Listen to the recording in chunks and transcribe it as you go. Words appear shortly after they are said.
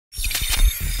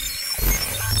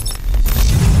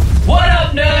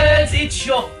it's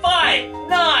your Fight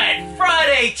Night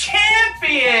Friday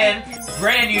champion!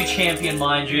 Brand new champion,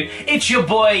 mind you. It's your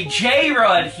boy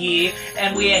JROD here,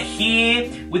 and we are here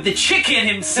with the chicken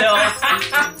himself.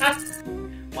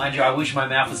 Mind you, I wish my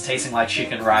mouth was tasting like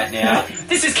chicken right now.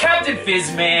 This is Captain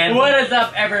Fizman. What is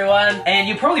up, everyone? And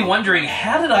you're probably wondering,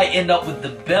 how did I end up with the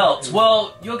belts?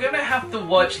 Well, you're gonna have to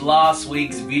watch last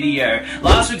week's video.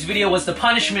 Last week's video was the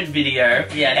punishment video.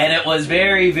 Yes. And it was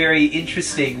very, very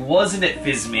interesting, wasn't it,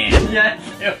 Fizman? Yes,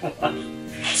 it was.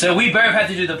 So we both had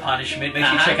to do the punishment. Make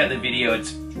sure you check out the video.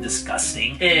 It's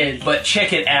disgusting. It is. But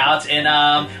check it out. And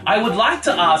I would like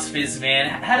to ask Fizman,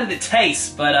 how did it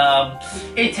taste? But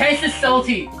It tasted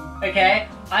salty, okay?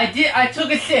 I took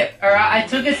a sip, alright? I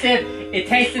took a sip. It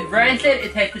tasted rancid,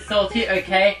 it tasted salty,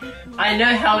 okay? I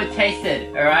know how it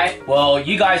tasted, alright? well,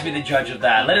 you guys be the judge of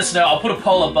that. Let us know. I'll put a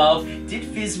poll above. Did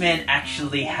Fizman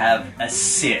actually have a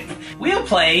sip? We are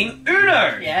playing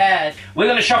Uno. Yes. We're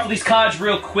gonna shuffle these cards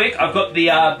real quick. I've got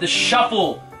the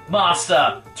Shuffle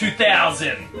Master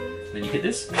 2000. Then you get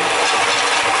this.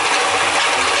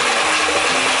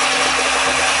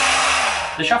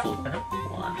 The shuffle.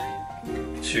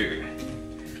 1, 2,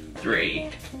 3,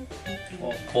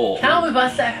 4. Count with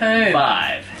us at home.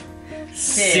 5,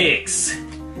 6, 7.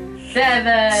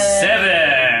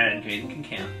 7. Jaden can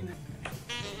count.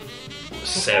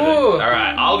 7. Ooh.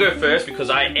 Alright, I'll go first because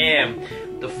I am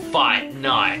the Fight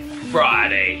Night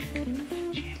Friday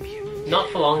champion. Not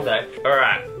for long, though.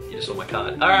 Alright, you just saw my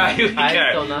card. Alright, here we I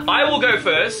go. saw nothing. I will go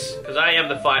first because I am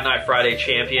the Fight Night Friday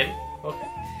champion. Okay.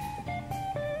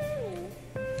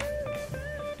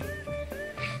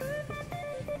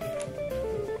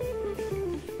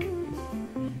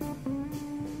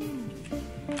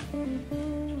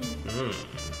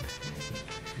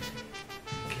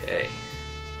 Okay.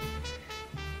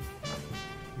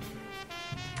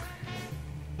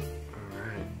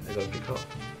 Alright, I gotta pick up.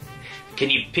 Can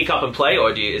you pick up and play,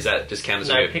 or is that just count as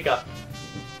a No, move? pick up.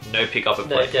 No pick up and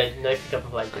No, play? no pick up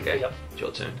and play. Okay, Pick up. it's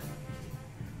your turn.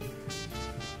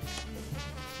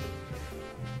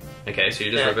 Okay, so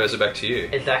you just Yeah. reverse it back to you.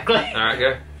 Exactly. Alright,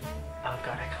 go. Oh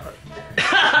god, I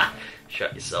can't.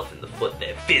 Shot yourself in the foot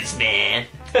there, Fizman.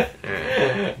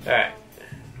 Alright. Alright.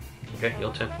 Okay,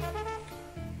 your turn.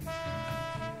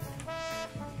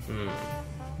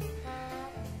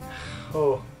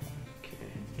 Oh, Okay.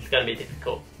 it's gonna be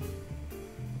difficult.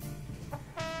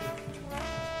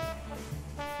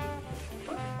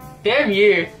 Damn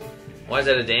you! Why is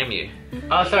that a damn you?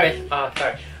 Oh, sorry. Oh,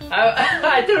 sorry. I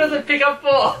thought it was a pick up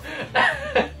 4.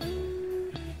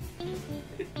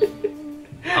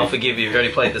 I'll forgive you, you've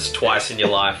only played this twice in your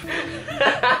life.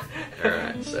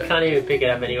 Alright, so. Can't even pick it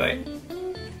up anyway.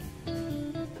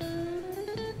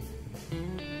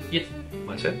 You,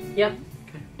 My turn? yeah.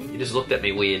 You just looked at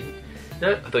me weird.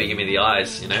 No. I thought you gave me the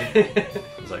eyes, you know? I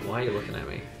was like, why are you looking at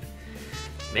me?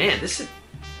 Man, this is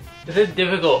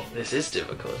difficult.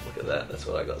 difficult. Look at that. That's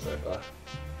what I got so far.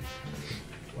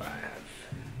 What I have.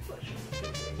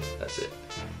 That's it.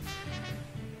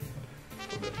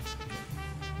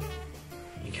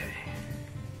 Okay.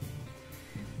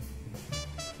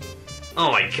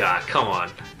 Oh my god, come on.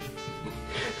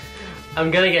 I'm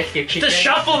gonna get your chicken. The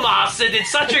Shuffle Master did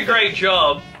such a great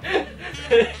job.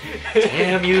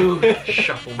 Damn you,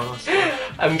 Shuffle Master.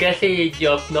 I'm guessing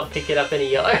you're not picking up any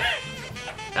yellow.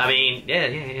 I mean,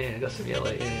 yeah, I got some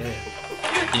yellow, yeah.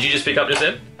 Did you just pick up just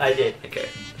then? I did. Okay.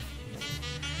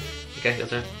 Okay, your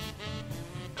turn.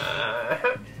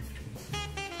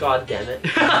 God damn it.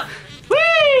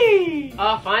 Whee!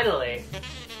 Oh, finally.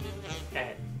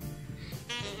 Okay.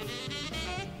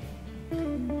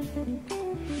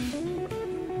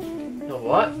 The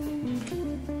what?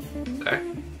 Okay.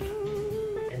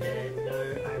 And then, no,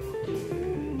 I will do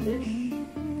this.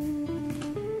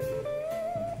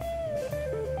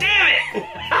 Damn it!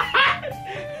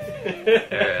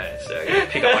 Alright, so I gotta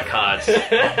pick up my cards.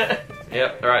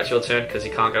 Yep, alright, it's your turn because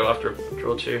you can't go after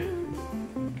draw 2.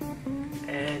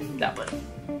 And that one.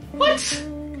 What?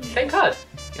 Same card.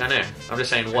 Yeah, I know. I'm just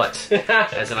saying what.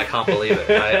 As in I can't believe it.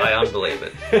 I unbelieve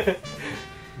it.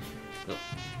 Oh.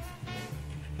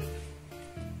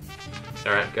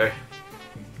 Alright, go.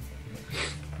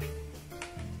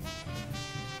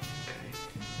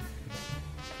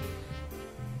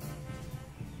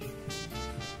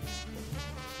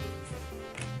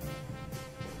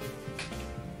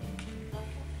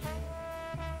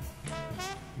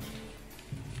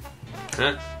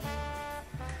 Huh?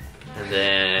 And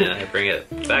then I bring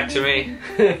it back to me.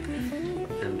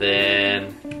 And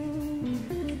then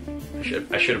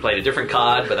I should have played a different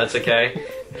card, but that's okay.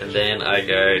 And then I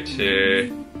go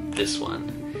to this one.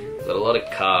 Got a lot of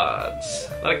cards.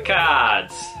 A lot of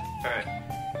cards. Alright.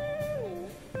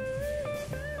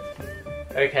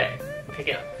 Okay, pick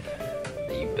it up.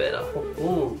 You better.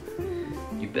 Ooh.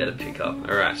 You better pick up.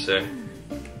 Alright, so... I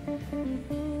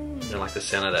don't like the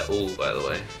sound of that ooh, by the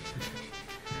way.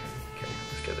 Okay,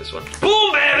 let's get this one.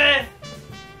 Boom, baby!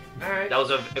 Alright. That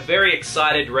was a very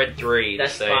excited red 3.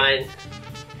 That's fine.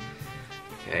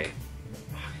 Okay.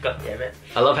 God damn it.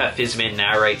 I love how Fizman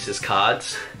narrates his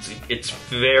cards. It's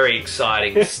very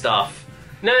exciting stuff.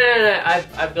 No.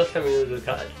 I've got some really good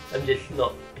cards. I'm just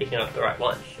not picking up the right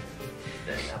ones.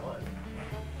 Then that one.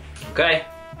 Okay,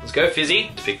 let's go,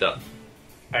 Fizzy. It's picked up.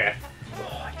 Okay.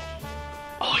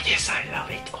 Oh, yes, I love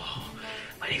it. Oh,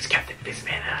 my name's Captain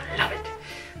Fizman. I love it.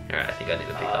 Alright, I think I need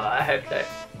to pick up. I hope so.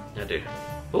 I do.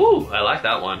 Ooh, I like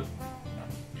that one.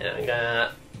 And I'm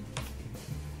gonna...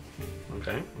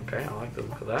 Okay, I like the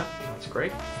look of that. That's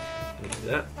great. I'm gonna do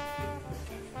that.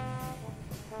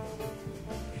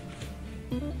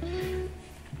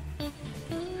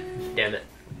 Damn it.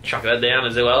 Chuck that down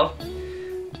as well.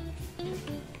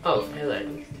 Oh, hello.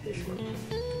 This one.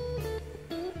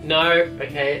 No,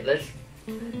 okay, let's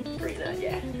bring that,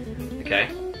 yeah. Okay.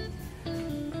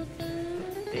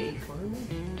 These ones.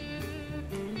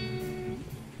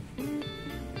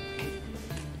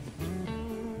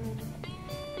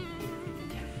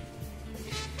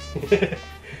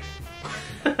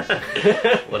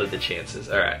 What are the chances?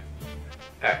 Alright.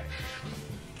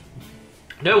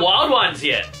 No wild ones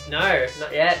yet. No,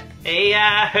 not yet. Hey,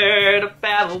 I heard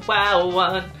about a wild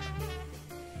one.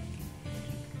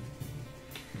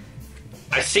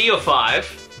 I see your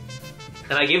 5,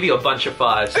 and I give you a bunch of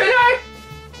 5s. Oh, no!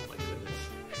 Oh my goodness.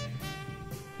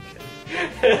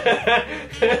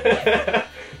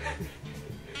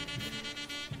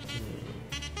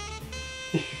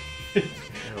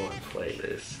 How do I play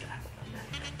this?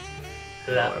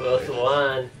 That was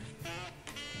one.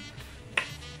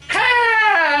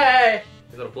 Hey!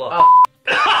 I got a block. Oh.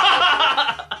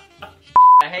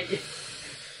 I hate you.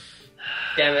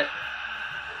 Damn it.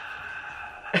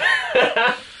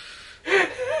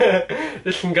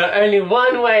 This can go only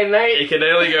one way, mate. It can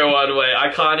only go one way. I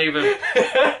can't even.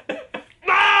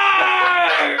 No!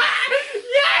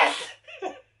 Yes!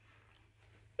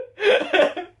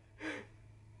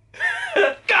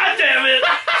 God damn it!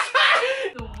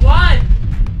 The one!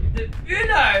 The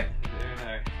Uno!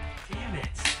 Damn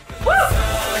it! Woo!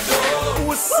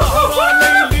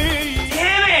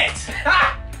 Damn it!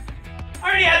 I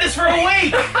already had this for a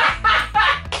week!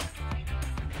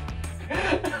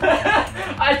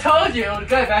 I told you it would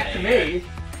go back to me.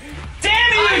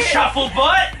 Damn you, shuffle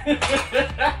butt!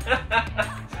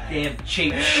 Damn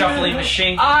cheap shuffling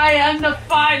machine. I am the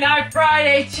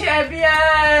Friday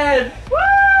champion! Woo!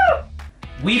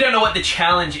 We don't know what the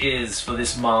challenge is for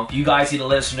this month. You guys need to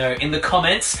let us know in the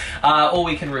comments, or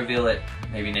we can reveal it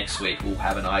maybe next week. We'll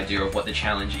have an idea of what the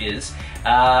challenge is.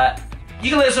 You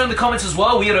can let us know in the comments as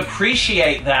well. We would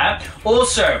appreciate that.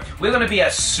 Also, we're going to be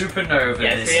at Supernova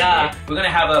this year. We're going to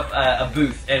have a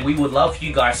booth, and we would love for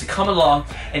you guys to come along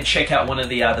and check out one of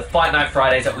the Fight Night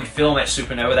Fridays that we film at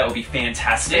Supernova. That would be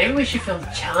fantastic. Maybe we should film the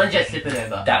challenge at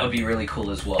Supernova. That would be really cool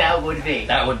as well. That would be.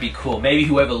 That would be cool. Maybe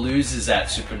whoever loses at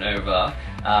Supernova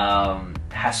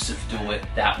has to do it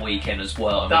that weekend as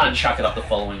well. And we can chuck it up the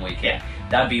following weekend. Yeah.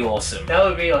 That'd be awesome. That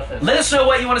would be awesome. Let us know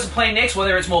what you want us to play next,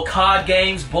 whether it's more card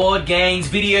games, board games,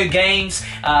 video games,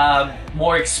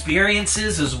 more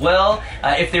experiences as well.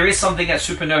 If there is something at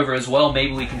Supernova as well,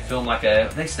 maybe we can film like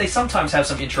a... They sometimes have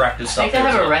some interactive stuff. I think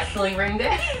they have a wrestling ring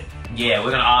there. Yeah,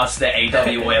 we're going to ask the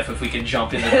AWF if we can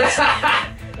jump into this.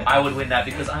 I would win that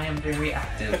because I am very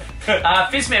active.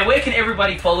 Fizman, where can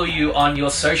everybody follow you on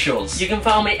your socials? You can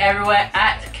follow me everywhere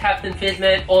at Captain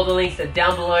Fizman. All the links are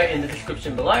down below in the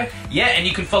description below. Yeah, and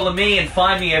you can follow me and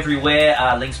find me everywhere.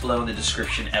 Links below in the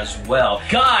description as well.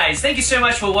 Guys, thank you so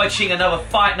much for watching another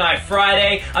Fight Night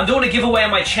Friday. I'm doing a giveaway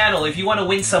on my channel. If you want to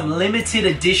win some limited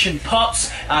edition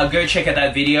pops, go check out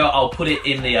that video. I'll put it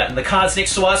in the cards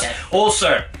next to us. Yes.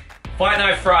 Also, Fight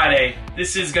Night Friday.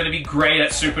 This is going to be great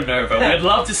at Supernova. We'd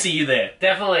love to see you there.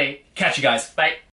 Definitely. Catch you guys. Bye.